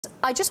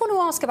I just want to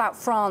ask about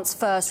France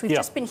first. We've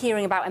just been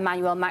hearing about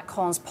Emmanuel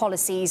Macron's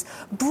policies.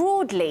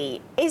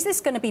 Broadly, is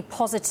this going to be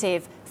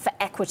positive for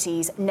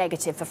equities,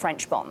 negative for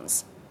French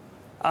bonds?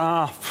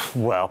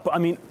 Well, I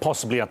mean,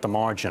 possibly at the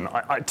margin.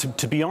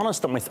 To be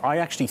honest, I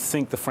actually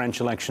think the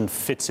French election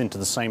fits into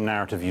the same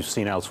narrative you've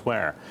seen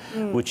elsewhere,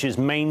 which is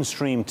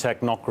mainstream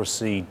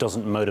technocracy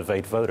doesn't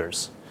motivate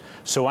voters.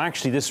 So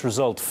actually, this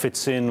result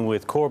fits in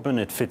with Corbyn,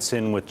 it fits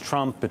in with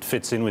Trump, it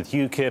fits in with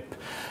UKIP.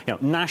 You know,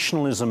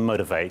 nationalism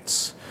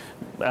motivates.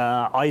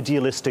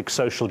 Idealistic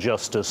social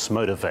justice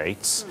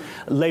motivates.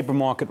 Labour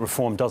market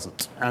reform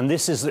doesn't. And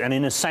this is, and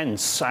in a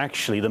sense,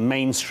 actually, the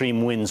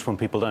mainstream wins when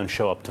people don't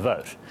show up to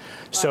vote.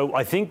 So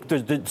I think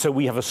so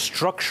we have a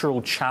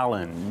structural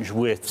challenge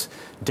with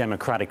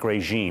democratic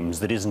regimes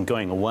that isn't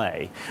going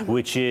away,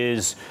 which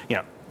is, you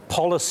know,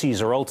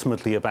 policies are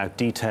ultimately about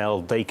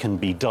detail. They can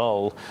be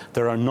dull.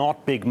 There are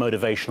not big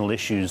motivational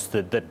issues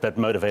that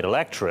motivate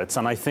electorates.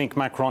 And I think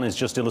Macron is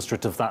just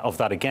illustrative of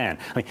that again.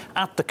 I mean,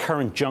 at the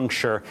current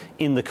juncture,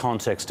 in the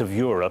context of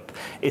Europe,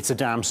 it's a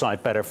damn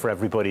sight better for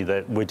everybody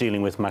that we're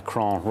dealing with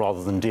Macron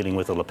rather than dealing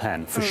with a Le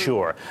Pen, for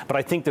sure. But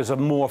I think there's a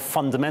more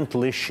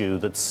fundamental issue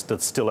that's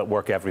still at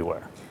work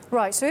everywhere.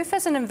 Right, so if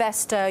as an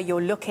investor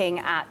you're looking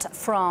at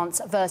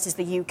France versus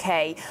the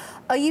UK,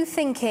 are you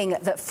thinking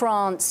that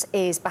France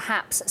is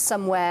perhaps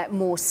somewhere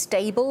more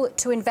stable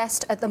to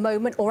invest at the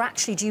moment, or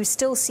actually do you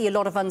still see a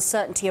lot of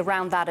uncertainty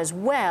around that as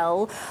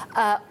well?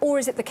 Or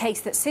is it the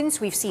case that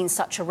since we've seen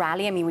such a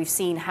rally, I mean, we've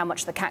seen how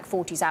much the CAC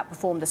 40's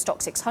outperformed the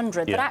Stock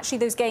 600, that actually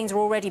those gains are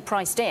already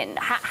priced in?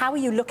 How are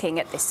you looking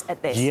at this?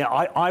 Yeah,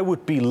 I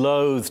would be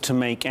loath to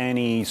make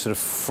any sort of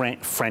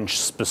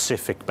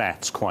French-specific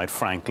bets, quite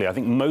frankly. I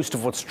think most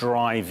of what's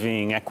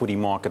driving equity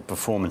market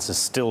performance is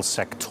still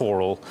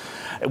sectoral.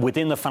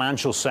 Within the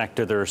financial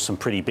sector, there are some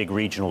pretty big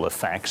regional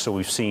effects. So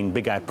we've seen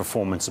big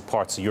outperformance of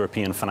parts of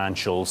European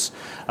financials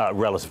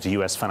relative to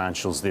US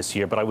financials this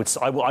year. But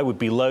I would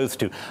be loath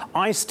to.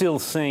 I still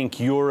think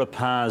Europe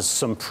has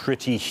some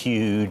pretty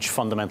huge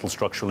fundamental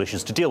structural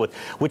issues to deal with,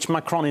 which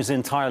Macron is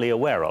entirely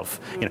aware of.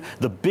 You know,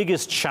 the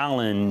biggest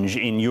challenge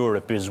in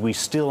Europe is we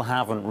still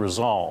haven't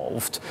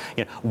resolved,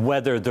 you know,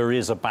 whether there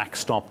is a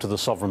backstop to the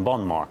sovereign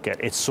bond market.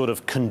 It's sort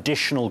of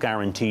conditional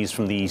guarantees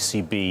from the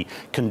ECB,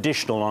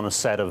 conditional on a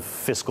set of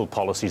fiscal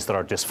policies that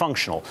are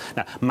dysfunctional.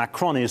 Now,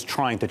 Macron is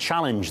trying to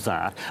challenge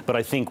that, but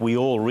I think we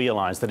all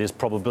realize that his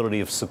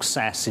probability of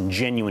success in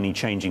genuinely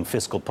changing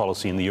fiscal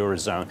policy in the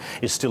Eurozone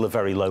is still a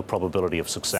very low probability of success.